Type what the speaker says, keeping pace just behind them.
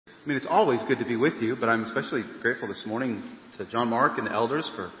I mean, it's always good to be with you, but I'm especially grateful this morning to John Mark and the elders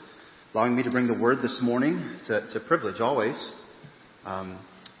for allowing me to bring the word this morning. It's a privilege always.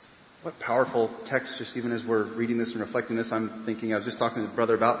 What powerful text, just even as we're reading this and reflecting this, I'm thinking, I was just talking to the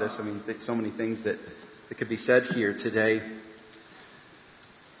brother about this. I mean, so many things that could be said here today.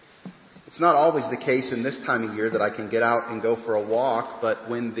 It's not always the case in this time of year that I can get out and go for a walk, but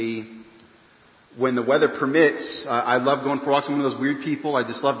when the weather permits, I love going for walks. I'm one of those weird people. I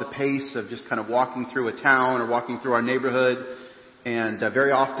just love the pace of just kind of walking through a town or walking through our neighborhood. And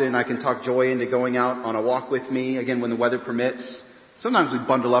very often I can talk Joy into going out on a walk with me, again, when the weather permits. Sometimes we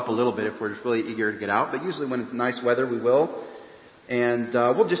bundle up a little bit if we're just really eager to get out, but usually when it's nice weather, we will. And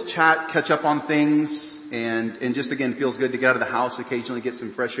we'll just chat, catch up on things, and just, again, feels good to get out of the house occasionally, get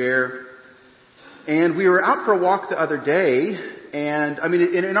some fresh air. And we were out for a walk the other day, and I mean,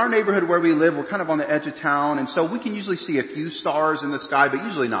 in our neighborhood where we live, we're kind of on the edge of town, and so we can usually see a few stars in the sky, but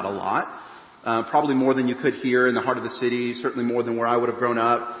usually not a lot. Probably more than you could here in the heart of the city, certainly more than where I would have grown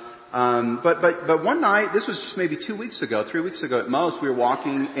up. But one night, this was just maybe 3 weeks ago at most, we were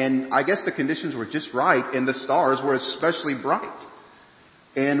walking, and I guess the conditions were just right, and the stars were especially bright.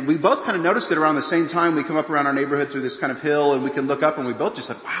 And we both kind of noticed it around the same time. We come up around our neighborhood through this kind of hill, and we can look up, and we both just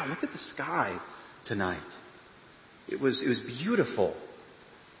said, wow, look at the sky tonight. It was beautiful,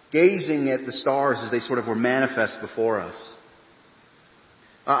 gazing at the stars as they sort of were manifest before us.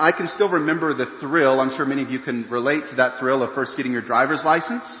 I can still remember the thrill. I'm sure many of you can relate to that thrill of first getting your driver's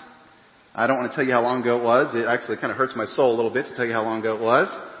license. I don't want to tell you how long ago it was. It actually kind of hurts my soul a little bit to tell you how long ago it was.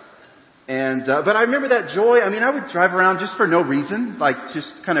 And but I remember that joy. I mean, I would drive around just for no reason, like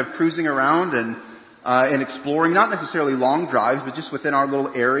just kind of cruising around and exploring, not necessarily long drives, but just within our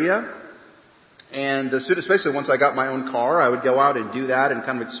little area. And especially once I got my own car, I would go out and do that and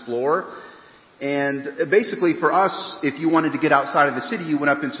kind of explore. And basically for us, if you wanted to get outside of the city, you went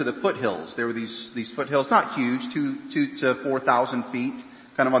up into the foothills. There were these foothills, not huge, 2,000 to 4,000 feet,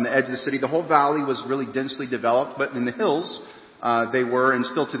 kind of on the edge of the city. The whole valley was really densely developed, but in the hills, they were, and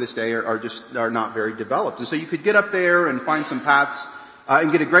still to this day, are not very developed. And so you could get up there and find some paths and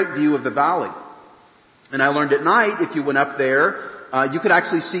get a great view of the valley. And I learned at night, if you went up there, you could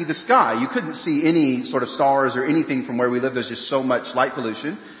actually see the sky. You couldn't see any sort of stars or anything from where we live. There's just so much light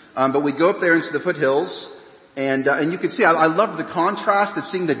pollution. But we'd go up there into the foothills, and you could see, I loved the contrast of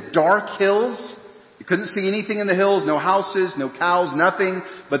seeing the dark hills. You couldn't see anything in the hills, no houses, no cows, nothing.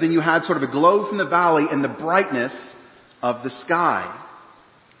 But then you had sort of a glow from the valley and the brightness of the sky.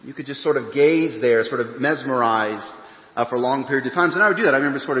 You could just sort of gaze there, sort of mesmerized for long periods of times. And I would do that. I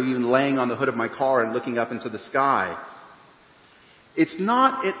remember sort of even laying on the hood of my car and looking up into the sky. It's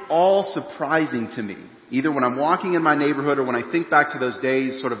not at all surprising to me, either when I'm walking in my neighborhood or when I think back to those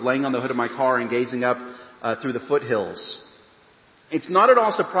days sort of laying on the hood of my car and gazing up through the foothills. It's not at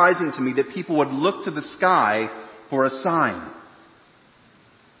all surprising to me that people would look to the sky for a sign.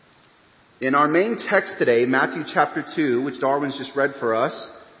 In our main text today, Matthew chapter 2, which Darwin's just read for us,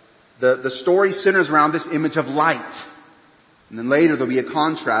 the story centers around this image of light. And then later there'll be a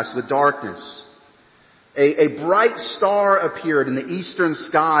contrast with darkness. A bright star appeared in the eastern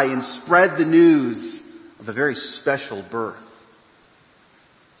sky and spread the news of a very special birth.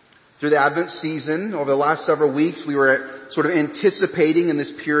 Through the Advent season, over the last several weeks, we were sort of anticipating in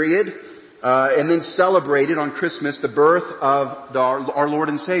this period, and then celebrated on Christmas the birth of our Lord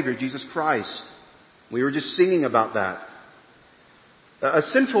and Savior, Jesus Christ. We were just singing about that. A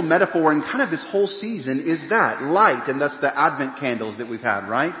central metaphor in kind of this whole season is that, light, and that's the Advent candles that we've had,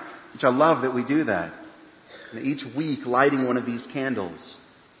 right? Which I love that we do that. And each week lighting one of these candles.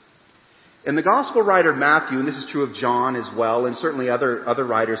 And the gospel writer Matthew, and this is true of John as well, and certainly other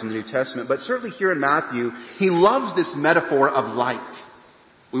writers in the New Testament, but certainly here in Matthew, he loves this metaphor of light.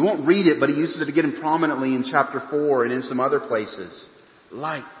 We won't read it, but he uses it again prominently in chapter 4 and in some other places.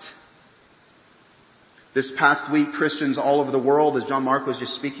 Light. This past week, Christians all over the world, as John Mark was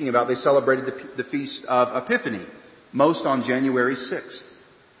just speaking about, they celebrated the feast of Epiphany, most on January 6th.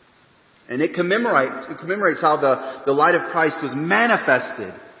 And it commemorates how the light of Christ was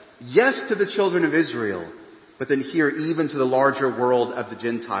manifested, yes, to the children of Israel, but then here even to the larger world of the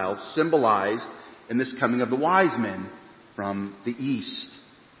Gentiles, symbolized in this coming of the wise men from the east.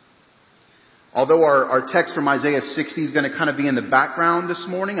 Although our text from Isaiah 60 is going to kind of be in the background this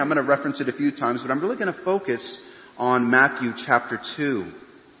morning, I'm going to reference it a few times, but I'm really going to focus on Matthew chapter 2.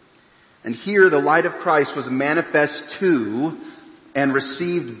 And here the light of Christ was manifest to and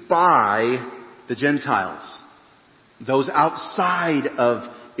received by the Gentiles, those outside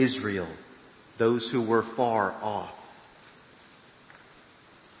of Israel, those who were far off.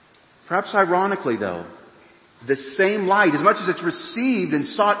 Perhaps ironically though, the same light, as much as it's received and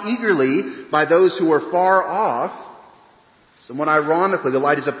sought eagerly by those who are far off, somewhat ironically, the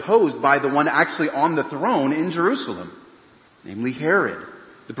light is opposed by the one actually on the throne in Jerusalem, namely Herod,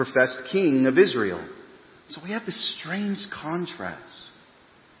 the professed king of Israel. So we have this strange contrast.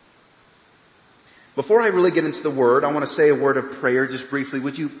 Before I really get into the Word, I want to say a word of prayer just briefly.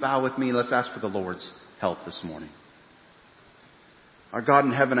 Would you bow with me and let's ask for the Lord's help this morning. Our God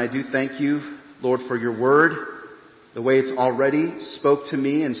in heaven, I do thank you, Lord, for your Word, the way it's already spoke to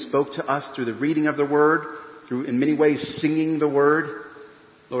me and spoke to us through the reading of the Word, through in many ways singing the Word.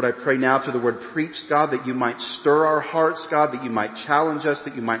 Lord, I pray now through the Word preached, God, that you might stir our hearts, God, that you might challenge us,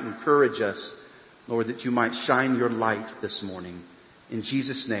 that you might encourage us, Lord, that you might shine your light this morning. In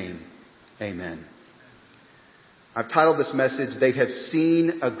Jesus' name, amen. I've titled this message, They Have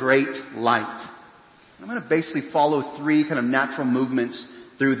Seen a Great Light. I'm going to basically follow three kind of natural movements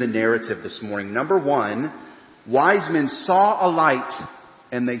through the narrative this morning. Number one, wise men saw a light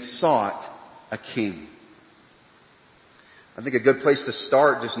and they sought a king. I think a good place to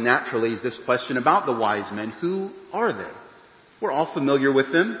start just naturally is this question about the wise men. Who are they? We're all familiar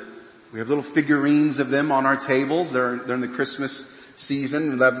with them. We have little figurines of them on our tables. They're in the Christmas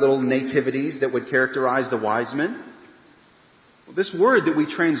season. We have little nativities that would characterize the wise men. Well, this word that we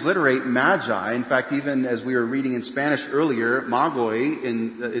transliterate magi, in fact, even as we were reading in Spanish earlier, magoi,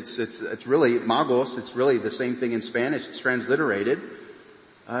 it's really magos. It's really the same thing in Spanish. It's transliterated.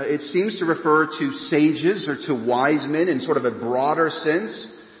 It seems to refer to sages or to wise men in sort of a broader sense.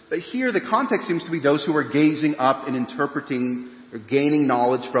 But here the context seems to be those who are gazing up and interpreting or gaining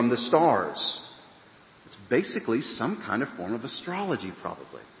knowledge from the stars. It's basically some kind of form of astrology,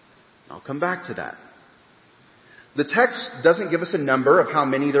 probably. I'll come back to that. The text doesn't give us a number of how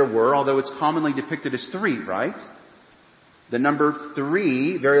many there were, although it's commonly depicted as 3, right? The number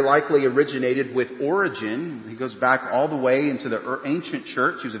 3 very likely originated with Origen. He goes back all the way into the ancient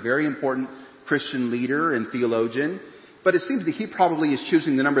church. He was a very important Christian leader and theologian. But it seems that he probably is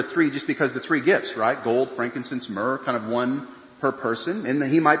choosing the number 3 just because the 3 gifts, right? Gold, frankincense, myrrh, kind of one per person.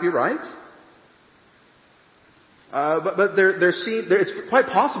 And he might be right. But it's quite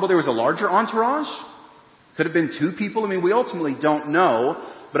possible there was a larger entourage. Could have been 2 people. I mean, we ultimately don't know.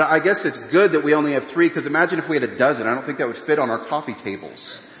 But I guess it's good that we only have 3, because imagine if we had a dozen. I don't think that would fit on our coffee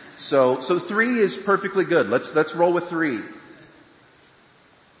tables. So 3 is perfectly good. Let's roll with 3.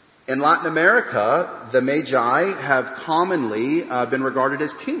 In Latin America, the Magi have commonly been regarded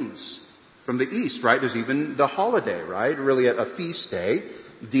as kings from the East, right? There's even the holiday, right? Really a feast day.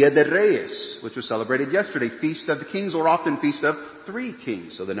 Dia de Reyes, which was celebrated yesterday. Feast of the Kings, or often Feast of 3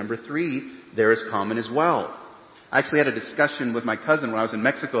 Kings. So the number 3 there is common as well. I actually had a discussion with my cousin when I was in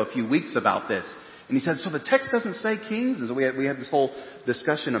Mexico a few weeks about this. And he said, so the text doesn't say kings? And so we had this whole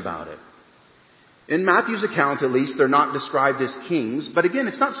discussion about it. In Matthew's account, at least, they're not described as kings. But again,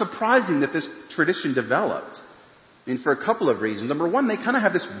 it's not surprising that this tradition developed. I mean, for a couple of reasons. Number one, they kind of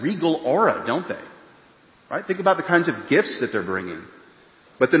have this regal aura, don't they? Right? Think about the kinds of gifts that they're bringing.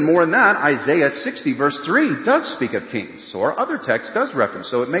 But then more than that, Isaiah 60 verse 3 does speak of kings. So our other text does reference.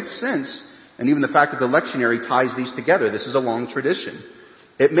 So it makes sense. And even the fact that the lectionary ties these together. This is a long tradition.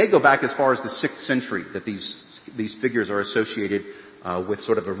 It may go back as far as the 6th century that these figures are associated with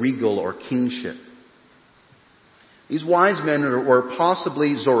sort of a regal or kingship. These wise men were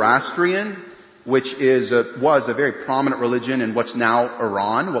possibly Zoroastrian, which was a very prominent religion in what's now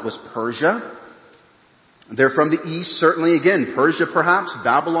Iran, what was Persia. They're from the east, certainly. Again, Persia perhaps,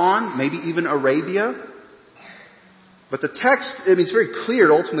 Babylon, maybe even Arabia. But the text, it's very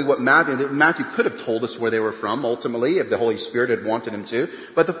clear ultimately what Matthew could have told us where they were from ultimately, if the Holy Spirit had wanted him to.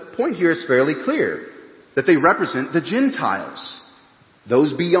 But the point here is fairly clear, that they represent the Gentiles.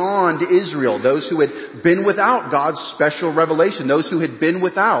 Those beyond Israel, those who had been without God's special revelation, those who had been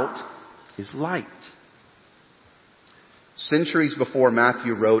without His light. Centuries before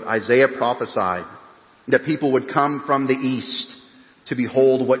Matthew wrote, Isaiah prophesied that people would come from the east to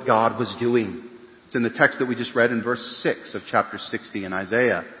behold what God was doing. It's in the text that we just read in verse 6 of chapter 60 in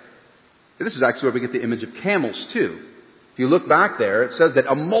Isaiah. And this is actually where we get the image of camels too. If you look back there, it says that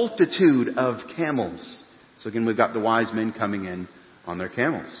a multitude of camels. So again, we've got the wise men coming in on their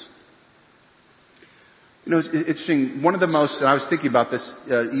camels. You know, it's interesting. One of the most, and I was thinking about this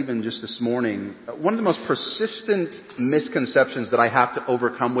even just this morning, one of the most persistent misconceptions that I have to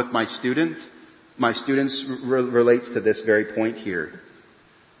overcome with my students relates to this very point here.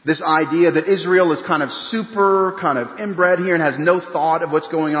 This idea that Israel is kind of super, kind of inbred here and has no thought of what's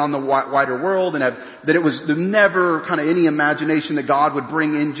going on in the wider world, and that it was never kind of any imagination that God would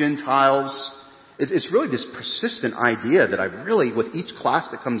bring in Gentiles. It's really this persistent idea that I really, with each class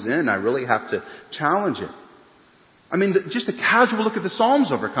that comes in, I really have to challenge it. I mean, just a casual look at the Psalms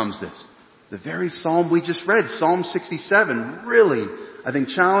overcomes this. The very Psalm we just read, Psalm 67, really, I think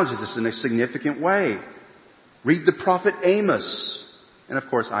challenges us in a significant way. Read the prophet Amos, and of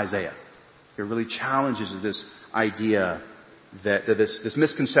course Isaiah. It really challenges this idea that this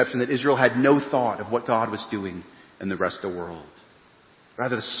misconception that Israel had no thought of what God was doing in the rest of the world.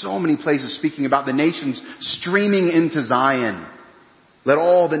 Rather, there's so many places speaking about the nations streaming into Zion. Let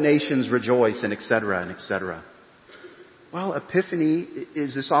all the nations rejoice, and etc., and etc. Well, Epiphany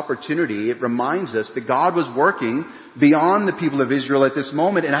is this opportunity. It reminds us that God was working beyond the people of Israel at this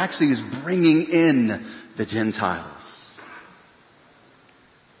moment and actually is bringing in the Gentiles.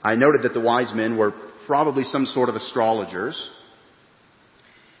 I noted that the wise men were probably some sort of astrologers.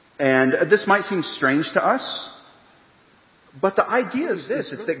 And this might seem strange to us, but the idea is this.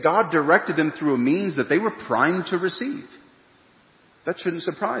 It's that God directed them through a means that they were primed to receive. That shouldn't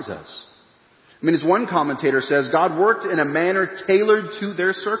surprise us. I mean, as one commentator says, God worked in a manner tailored to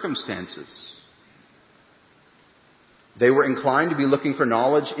their circumstances. They were inclined to be looking for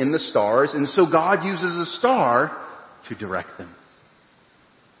knowledge in the stars, and so God uses a star to direct them.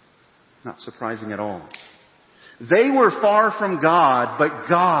 Not surprising at all. They were far from God, but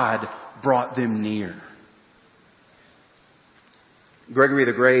God brought them near. Gregory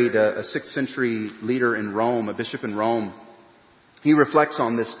the Great, a 6th century leader in Rome, a bishop in Rome, he reflects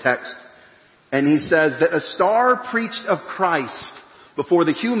on this text. And he says that a star preached of Christ before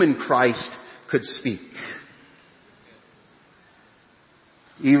the human Christ could speak.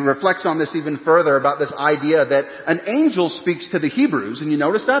 He reflects on this even further about this idea that an angel speaks to the Hebrews. And you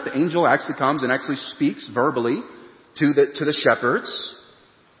notice that? The angel actually comes and actually speaks verbally to the shepherds.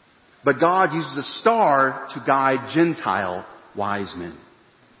 But God uses a star to guide Gentile wise men.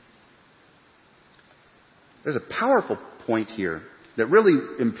 There's a powerful point here that really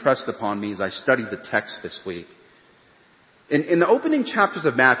impressed upon me as I studied the text this week. In the opening chapters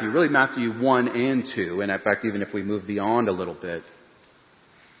of Matthew, really Matthew 1 and 2, and in fact even if we move beyond a little bit,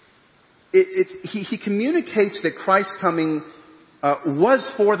 he communicates that Christ's coming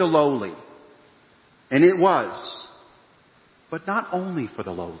was for the lowly. And it was. But not only for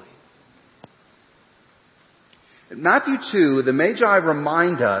the lowly. In Matthew 2, the Magi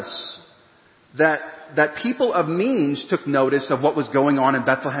remind us that people of means took notice of what was going on in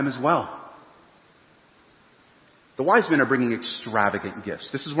Bethlehem as well. The wise men are bringing extravagant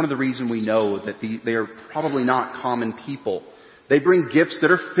gifts. This is one of the reasons we know that they are probably not common people. They bring gifts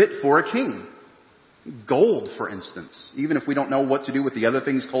that are fit for a king. Gold, for instance. Even if we don't know what to do with the other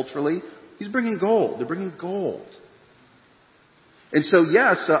things culturally, he's bringing gold. They're bringing gold. And so,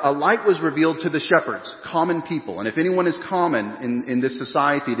 yes, a light was revealed to the shepherds, common people. And if anyone is common in this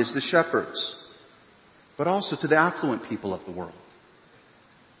society, it is the shepherds. But also to the affluent people of the world.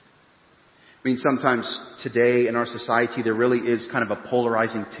 I mean, sometimes today in our society there really is kind of a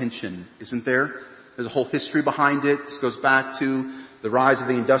polarizing tension, isn't there? There's a whole history behind it. This goes back to the rise of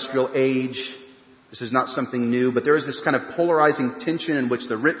the industrial age. This is not something new, but there is this kind of polarizing tension in which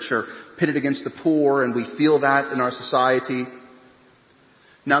the rich are pitted against the poor, and we feel that in our society.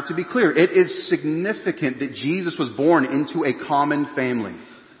 Now, to be clear, it is significant that Jesus was born into a common family,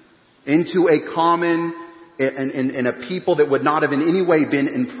 into a common and a people that would not have in any way been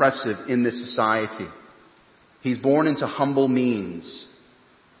impressive in this society. He's born into humble means.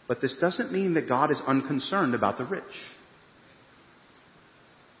 But this doesn't mean that God is unconcerned about the rich.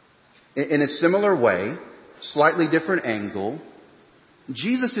 In a similar way, slightly different angle,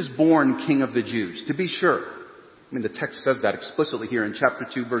 Jesus is born King of the Jews, to be sure. I mean, the text says that explicitly here in chapter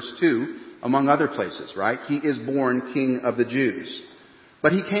 2, verse 2, among other places, right? He is born King of the Jews.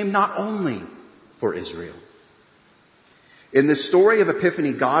 But he came not only for Israel. In the story of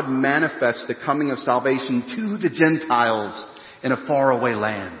Epiphany, God manifests the coming of salvation to the Gentiles in a faraway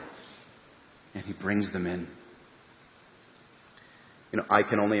land. And he brings them in. You know, I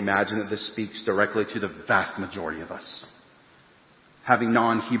can only imagine that this speaks directly to the vast majority of us. Having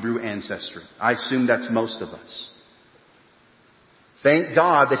non-Hebrew ancestry. I assume that's most of us. Thank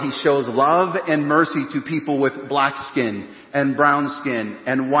God that he shows love and mercy to people with black skin and brown skin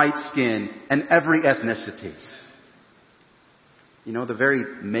and white skin and every ethnicity. You know, the very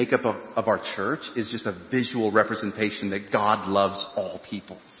makeup of our church is just a visual representation that God loves all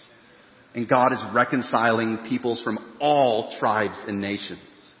peoples. And God is reconciling peoples from all tribes and nations.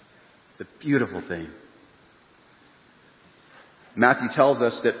 It's a beautiful thing. Matthew tells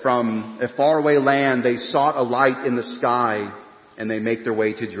us that from a faraway land they sought a light in the sky, and they make their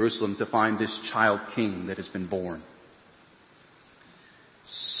way to Jerusalem to find this child king that has been born.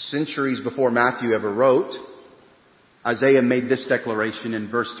 Centuries before Matthew ever wrote, Isaiah made this declaration in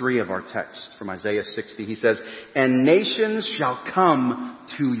verse 3 of our text from Isaiah 60. He says, "And nations shall come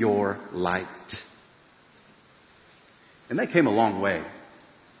to your light." And they came a long way.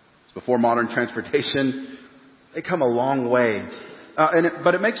 It's before modern transportation. They come a long way.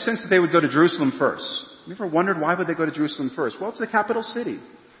 But it makes sense that they would go to Jerusalem first. You ever wondered why would they go to Jerusalem first? Well, it's the capital city.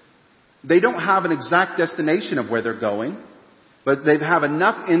 They don't have an exact destination of where they're going, but they have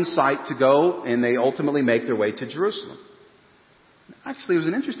enough insight to go, and they ultimately make their way to Jerusalem. Actually, it was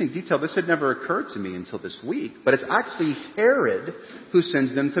an interesting detail. This had never occurred to me until this week, but it's actually Herod who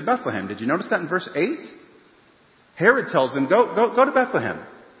sends them to Bethlehem. Did you notice that in verse 8? Herod tells them, go to Bethlehem.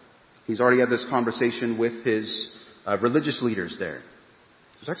 He's already had this conversation with his religious leaders there.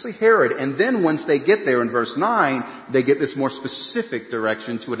 It's actually Herod. And then once they get there in verse 9, they get this more specific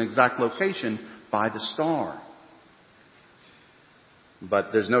direction to an exact location by the star.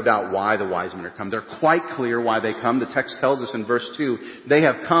 But there's no doubt why the wise men are come. They're quite clear why they come. The text tells us in verse 2, they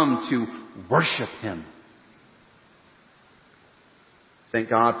have come to worship Him. Thank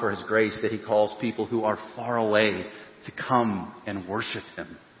God for His grace that He calls people who are far away to come and worship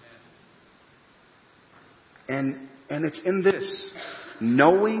Him. And it's in this,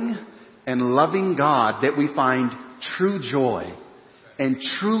 knowing and loving God, that we find true joy and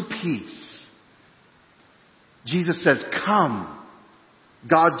true peace. Jesus says, come.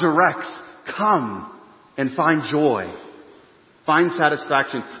 God directs, come and find joy. Find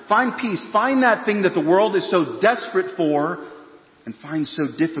satisfaction. Find peace. Find that thing that the world is so desperate for and finds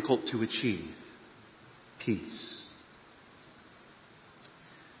so difficult to achieve. Peace.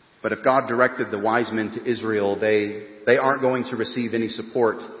 But if God directed the wise men to Israel, they aren't going to receive any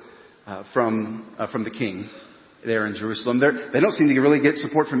support from the king there in Jerusalem. They don't seem to really get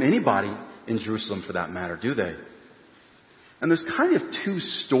support from anybody in Jerusalem for that matter, do they? And there's kind of two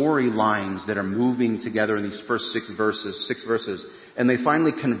storylines that are moving together in these first six verses, and they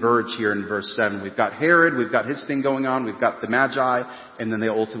finally converge here in verse 7. We've got Herod, we've got his thing going on, we've got the Magi, and then they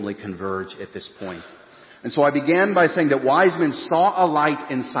ultimately converge at this point. And so I began by saying that wise men saw a light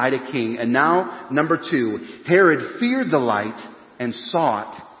inside a king, and now, number 2, Herod feared the light and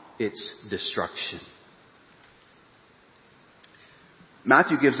sought its destruction.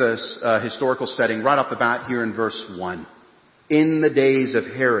 Matthew gives us a historical setting right off the bat here in verse 1. In the days of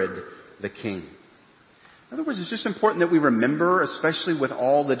Herod the king. In other words, it's just important that we remember, especially with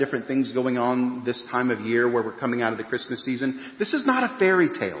all the different things going on this time of year where we're coming out of the Christmas season, this is not a fairy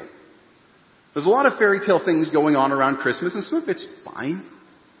tale. There's a lot of fairy tale things going on around Christmas, and some of it's fine.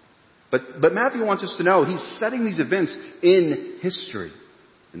 But Matthew wants us to know he's setting these events in history,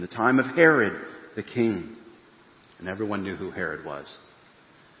 in the time of Herod the king. And everyone knew who Herod was.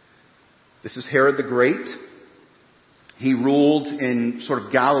 This is Herod the Great. He ruled in sort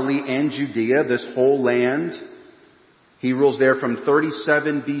of Galilee and Judea, this whole land. He rules there from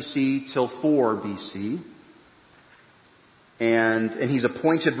 37 BC till 4 BC. And he's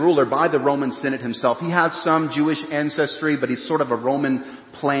appointed ruler by the Roman Senate himself. He has some Jewish ancestry, but he's sort of a Roman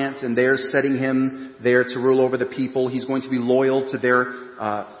plant, and they're setting him there to rule over the people. He's going to be loyal to their,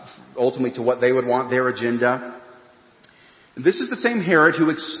 ultimately to what they would want, their agenda. This is the same Herod who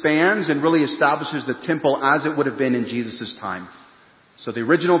expands and really establishes the temple as it would have been in Jesus' time. So the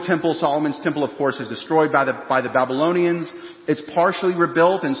original temple, Solomon's temple, of course, is destroyed by the Babylonians. It's partially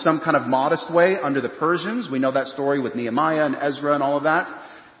rebuilt in some kind of modest way under the Persians. We know that story with Nehemiah and Ezra and all of that.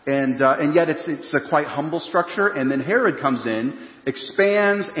 And yet it's a quite humble structure. And then Herod comes in,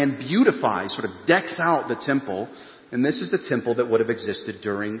 expands and beautifies, sort of decks out the temple. And this is the temple that would have existed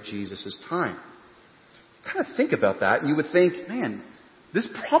during Jesus' time. Kind of think about that, and you would think, man, this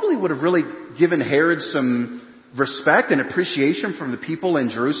probably would have really given Herod some respect and appreciation from the people in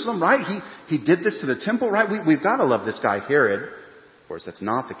Jerusalem, right? He did this to the temple, right? We've got to love this guy Herod. Of course, that's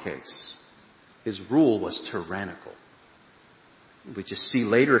not the case. His rule was tyrannical. We just see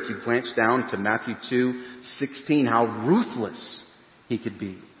later, if you glance down to Matthew 2:16, how ruthless he could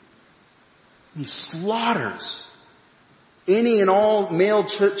be. He slaughters any and all male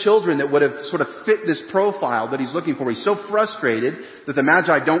children that would have sort of fit this profile that he's looking for. He's so frustrated that the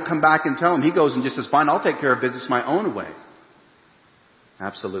Magi don't come back and tell him. He goes and just says, fine, I'll take care of business my own way.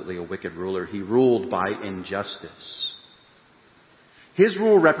 Absolutely a wicked ruler. He ruled by injustice. His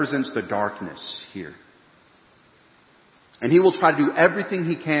rule represents the darkness here. And he will try to do everything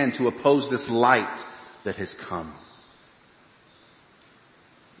he can to oppose this light that has come.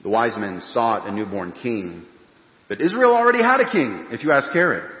 The wise men sought a newborn king. But Israel already had a king, if you ask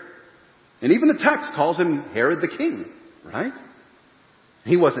Herod. And even the text calls him Herod the king, right?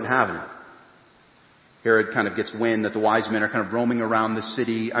 He wasn't having it. Herod kind of gets wind that the wise men are kind of roaming around the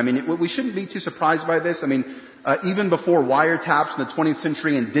city. I mean, we shouldn't be too surprised by this. I mean, even before wiretaps in the 20th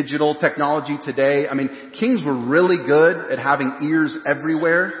century and digital technology today, kings were really good at having ears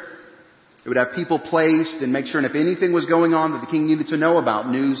everywhere. They would have people placed and make sure, and if anything was going on that the king needed to know about,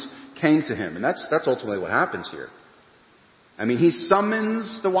 news came to him. And that's ultimately what happens here. He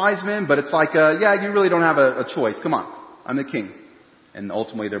summons the wise men, but it's like, you really don't have a choice. Come on, I'm the king. And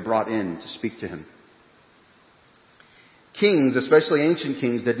ultimately they're brought in to speak to him. Kings, especially ancient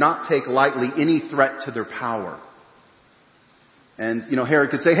kings, did not take lightly any threat to their power. And,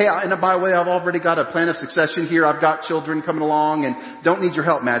 Herod could say, hey, and by the way, I've already got a plan of succession here. I've got children coming along and don't need your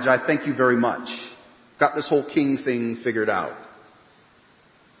help, Magi. Thank you very much. Got this whole king thing figured out.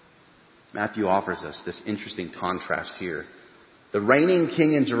 Matthew offers us this interesting contrast here. The reigning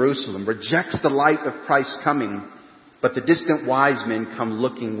king in Jerusalem rejects the light of Christ's coming, but the distant wise men come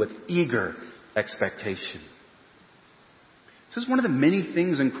looking with eager expectation. This is one of the many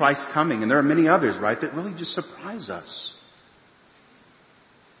things in Christ's coming, and there are many others, right, that really just surprise us.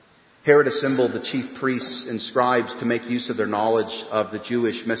 Herod assembled the chief priests and scribes to make use of their knowledge of the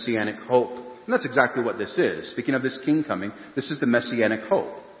Jewish messianic hope. And that's exactly what this is. Speaking of this king coming, this is the messianic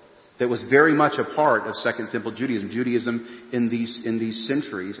hope that was very much a part of Second Temple Judaism. Judaism in these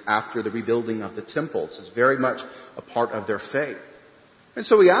centuries after the rebuilding of the temple. This is very much a part of their faith. And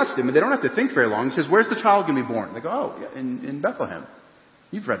so we asked him, and they don't have to think very long. He says, where's the child going to be born? They go, in Bethlehem.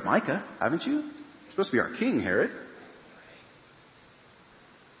 You've read Micah, haven't you? You're supposed to be our king, Herod.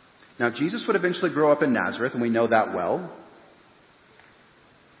 Now, Jesus would eventually grow up in Nazareth, and we know that well.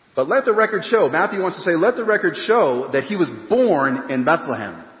 But let the record show, Matthew wants to say, let the record show that he was born in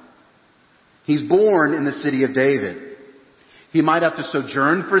Bethlehem. He's born in the city of David. He might have to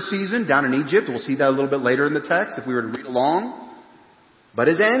sojourn for a season down in Egypt. We'll see that a little bit later in the text if we were to read along. But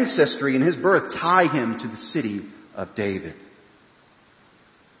his ancestry and his birth tie him to the city of David.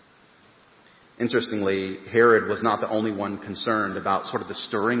 Interestingly, Herod was not the only one concerned about sort of the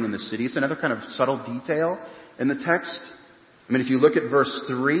stirring in the city. It's another kind of subtle detail in the text. If you look at verse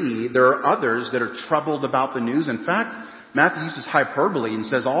 3, there are others that are troubled about the news. In fact, Matthew uses hyperbole and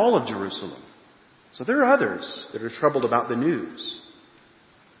says all of Jerusalem. So there are others that are troubled about the news.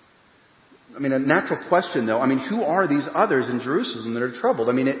 A natural question though, who are these others in Jerusalem that are troubled?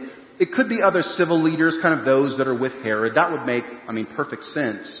 It could be other civil leaders, kind of those that are with Herod. That would make, perfect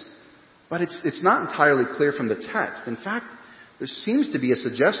sense. But it's not entirely clear from the text. In fact, there seems to be a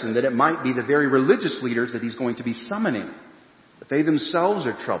suggestion that it might be the very religious leaders that he's going to be summoning. That they themselves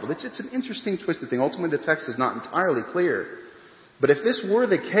are troubled. It's an interesting twisted thing. Ultimately, the text is not entirely clear. But if this were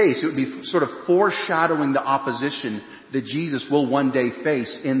the case, it would be sort of foreshadowing the opposition that Jesus will one day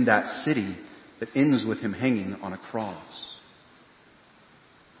face in that city that ends with him hanging on a cross.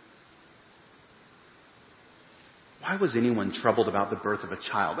 Why was anyone troubled about the birth of a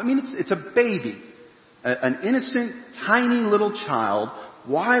child? It's a baby. An innocent, tiny little child.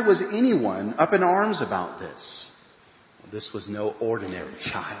 Why was anyone up in arms about this? Well, this was no ordinary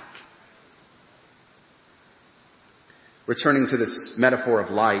child. Returning to this metaphor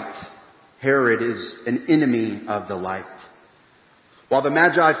of light, Herod is an enemy of the light. While the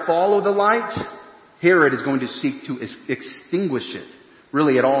Magi follow the light, Herod is going to seek to extinguish it,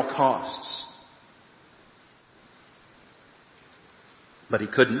 really at all costs. But he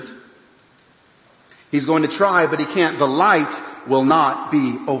couldn't. He's going to try, but he can't. The light will not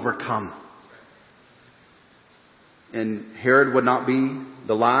be overcome. And Herod would not be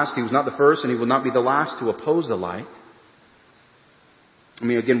the last. He was not the first, and he will not be the last to oppose the light.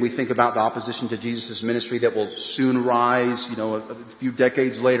 Again, we think about the opposition to Jesus' ministry that will soon rise, a few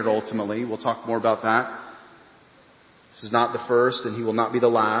decades later ultimately. We'll talk more about that. This is not the first, and he will not be the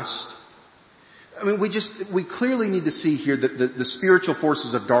last. We clearly need to see here that the spiritual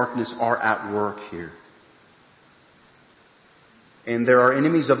forces of darkness are at work here. And there are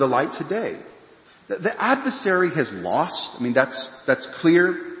enemies of the light today. The adversary has lost. That's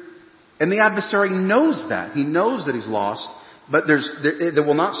clear. And the adversary knows that. He knows that he's lost. But that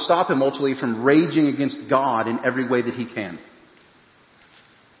will not stop him ultimately from raging against God in every way that he can.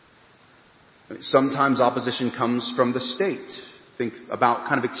 Sometimes opposition comes from the state. Think about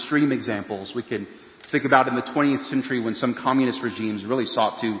kind of extreme examples. We can think about in the 20th century when some communist regimes really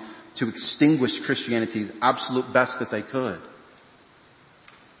sought to extinguish Christianity the absolute best that they could.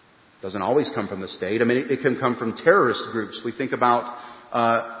 It doesn't always come from the state. It can come from terrorist groups. We think about,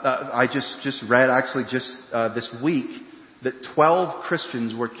 I just read actually this week that 12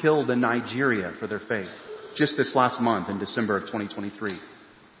 Christians were killed in Nigeria for their faith. Just this last month in December of 2023.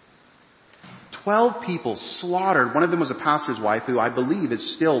 12 people slaughtered. One of them was a pastor's wife who I believe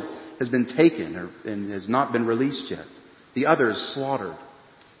has been taken and has not been released yet. The others slaughtered.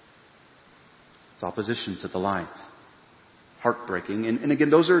 It's opposition to the light. Heartbreaking. And again,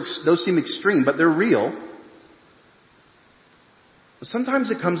 those seem extreme, but they're real.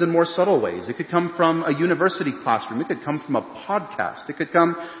 Sometimes it comes in more subtle ways. It could come from a university classroom. It could come from a podcast. It could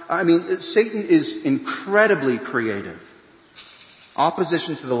come, Satan is incredibly creative.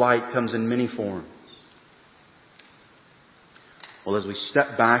 Opposition to the light comes in many forms. Well, as we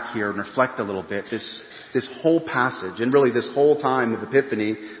step back here and reflect a little bit, this whole passage, and really this whole time of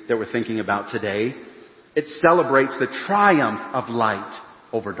Epiphany that we're thinking about today, it celebrates the triumph of light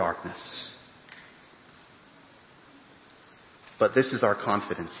over darkness. But this is our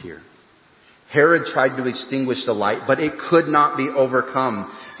confidence here. Herod tried to extinguish the light, but it could not be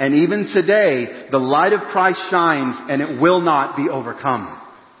overcome. And even today, the light of Christ shines and it will not be overcome.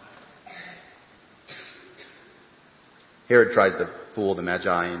 Herod tries to fool the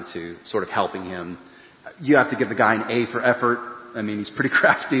Magi into sort of helping him. You have to give the guy an A for effort. I mean, he's pretty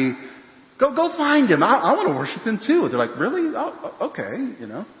crafty. Go find him. I want to worship him too. They're like, really? Oh,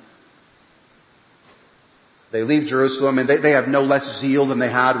 okay, They leave Jerusalem and they have no less zeal than they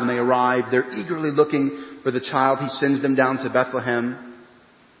had when they arrived. They're eagerly looking for the child. He sends them down to Bethlehem.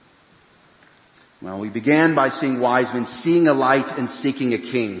 Well, we began by seeing wise men seeing a light and seeking a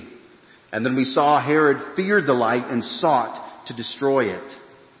king. And then we saw Herod feared the light and sought to destroy it.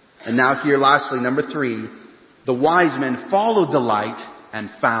 And now here, lastly, number 3, the wise men followed the light and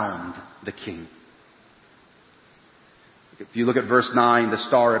found the king. If you look at verse 9, the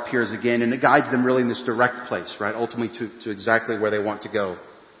star appears again, and it guides them really in this direct place, right? Ultimately to exactly where they want to go.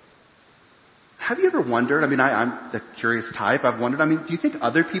 Have you ever wondered, I'm the curious type, I've wondered, do you think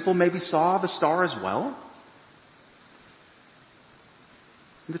other people maybe saw the star as well?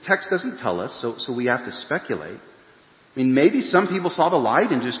 The text doesn't tell us, so we have to speculate. Maybe some people saw the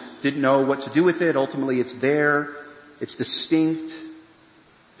light and just didn't know what to do with it. Ultimately, it's there. It's distinct.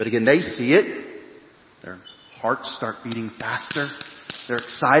 But again, they see it. Their hearts start beating faster. They're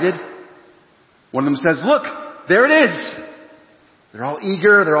excited. One of them says, look, there it is. They're all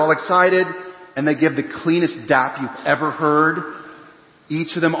eager. They're all excited. And they give the cleanest dap you've ever heard.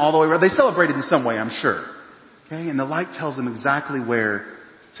 Each of them all the way around. They celebrated in some way, I'm sure. Okay? And the light tells them exactly where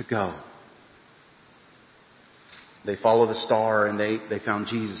to go. They follow the star and they found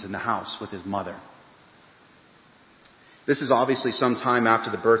Jesus in the house with his mother. This is obviously some time after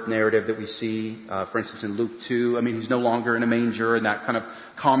the birth narrative that we see, for instance, in Luke 2. He's no longer in a manger and that kind of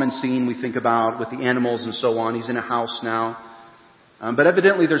common scene we think about with the animals and so on. He's in a house now. But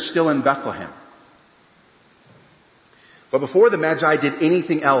evidently they're still in Bethlehem. But before the Magi did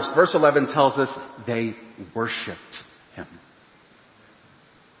anything else, verse 11 tells us they worshipped him.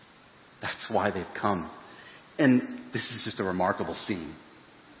 That's why they've come. And this is just a remarkable scene.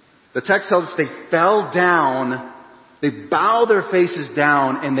 The text tells us they fell down, they bow their faces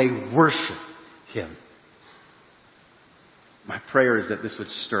down, and they worship him. My prayer is that this would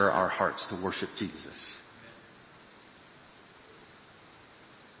stir our hearts to worship Jesus.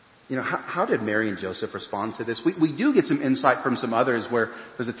 How did Mary and Joseph respond to this? We do get some insight from some others where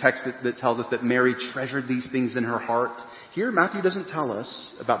there's a text that tells us that Mary treasured these things in her heart. Here, Matthew doesn't tell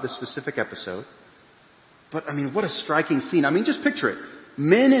us about this specific episode. But, what a striking scene. Just picture it.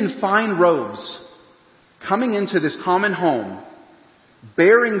 Men in fine robes coming into this common home,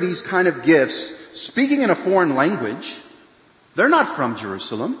 bearing these kind of gifts, speaking in a foreign language. They're not from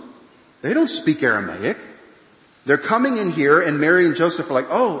Jerusalem. They don't speak Aramaic. They're coming in here, and Mary and Joseph are like,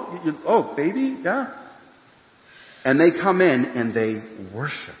 oh, baby, yeah. And they come in, and they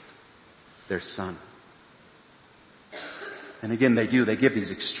worship their son. And again, they give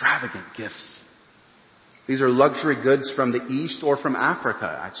these extravagant gifts. These are luxury goods from the East or from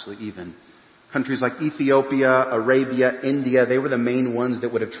Africa, actually, even. Countries like Ethiopia, Arabia, India, they were the main ones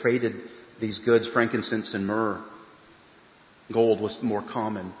that would have traded these goods, frankincense and myrrh. Gold was more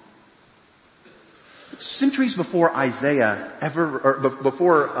common. Centuries before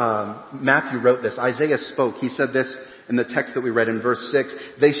before Matthew wrote this, Isaiah spoke. He said this in the text that we read in verse 6.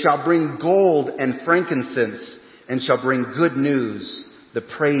 They shall bring gold and frankincense and shall bring good news, the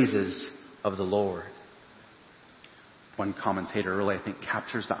praises of the Lord. One commentator really, I think,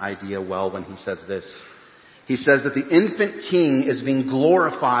 captures the idea well when he says this. He says that the infant king is being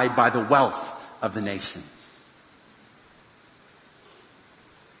glorified by the wealth of the nations.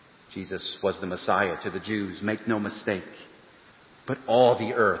 Jesus was the Messiah to the Jews, make no mistake. But all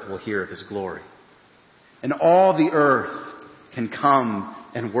the earth will hear of his glory. And all the earth can come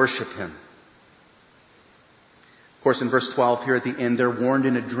and worship him. Of course, in verse 12 here at the end, they're warned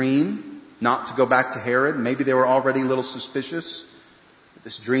in a dream not to go back to Herod. Maybe they were already a little suspicious. But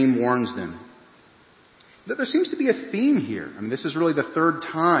this dream warns them. That there seems to be a theme here. This is really the third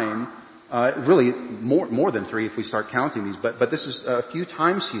time Really, more than 3 if we start counting these. But this is a few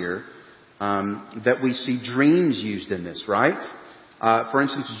times here that we see dreams used in this, right? For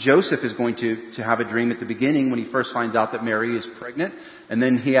instance, Joseph is going to have a dream at the beginning when he first finds out that Mary is pregnant. And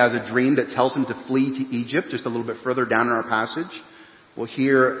then he has a dream that tells him to flee to Egypt, just a little bit further down in our passage. Well,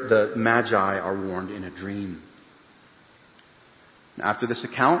 here the Magi are warned in a dream. After this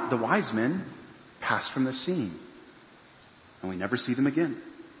account, the wise men pass from the scene. And we never see them again.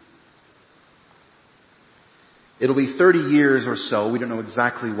 It'll be 30 years or so. We don't know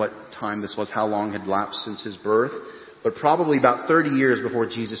exactly what time this was, how long had lapsed since his birth. But probably about 30 years before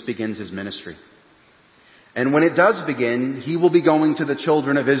Jesus begins his ministry. And when it does begin, he will be going to the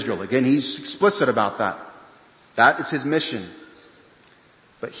children of Israel. Again, he's explicit about that. That is his mission.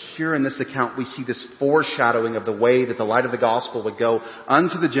 But here in this account, we see this foreshadowing of the way that the light of the gospel would go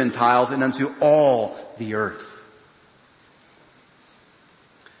unto the Gentiles and unto all the earth.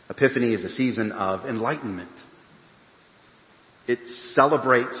 Epiphany is a season of enlightenment. It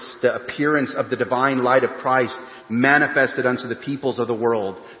celebrates the appearance of the divine light of Christ manifested unto the peoples of the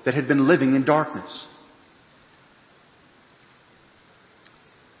world that had been living in darkness.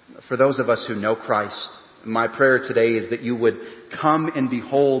 For those of us who know Christ, my prayer today is that you would come and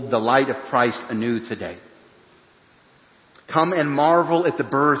behold the light of Christ anew today. Come and marvel at the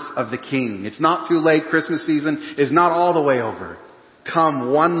birth of the King. It's not too late. Christmas season is not all the way over.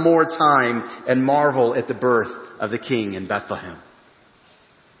 Come one more time and marvel at the birth of the King in Bethlehem.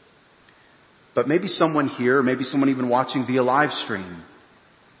 But maybe someone here, maybe someone even watching via live stream,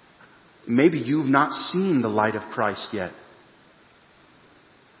 maybe you've not seen the light of Christ yet.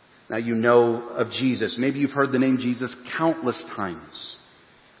 Now you know of Jesus. Maybe you've heard the name Jesus countless times.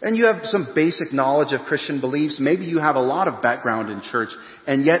 And you have some basic knowledge of Christian beliefs. Maybe you have a lot of background in church,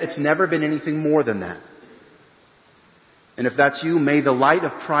 and yet it's never been anything more than that. And if that's you, may the light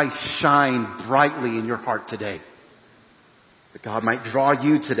of Christ shine brightly in your heart today. That God might draw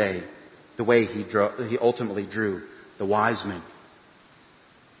you today the way He ultimately drew the wise men.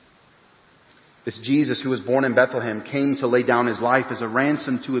 This Jesus who was born in Bethlehem came to lay down His life as a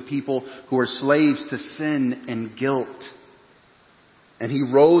ransom to a people who were slaves to sin and guilt. And He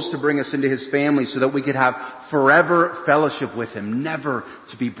rose to bring us into His family so that we could have forever fellowship with Him, never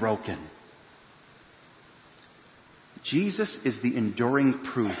to be broken. Jesus is the enduring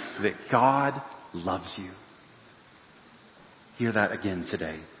proof that God loves you. Hear that again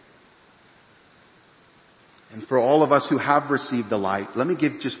today. And for all of us who have received the light, let me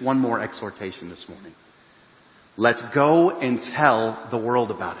give just one more exhortation this morning. Let's go and tell the world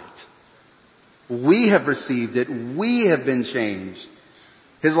about it. We have received it. We have been changed.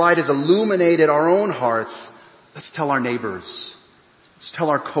 His light has illuminated our own hearts. Let's tell our neighbors. Let's tell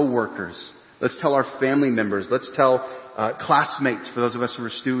our co-workers. Let's tell our family members. Let's tell classmates for those of us who are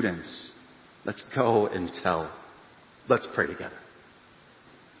students. Let's go and tell. Let's pray together.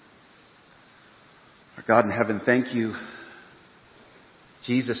 Our God in heaven, thank you,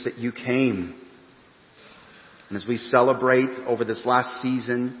 Jesus, that you came. And as we celebrate over this last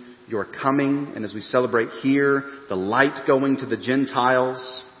season your coming, and as we celebrate here the light going to the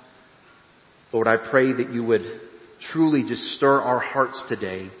Gentiles, Lord, I pray that you would truly just stir our hearts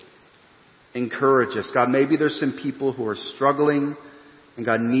today. Encourage us. God, maybe there's some people who are struggling and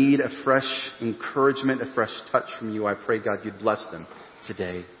God need a fresh encouragement, a fresh touch from you. I pray, God, you'd bless them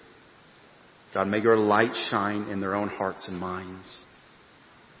today. God, may your light shine in their own hearts and minds.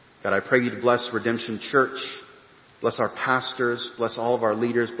 God, I pray you to bless Redemption Church. Bless our pastors. Bless all of our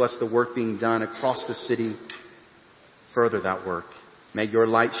leaders. Bless the work being done across the city. Further that work. May your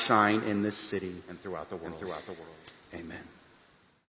light shine in this city and throughout the world. Amen.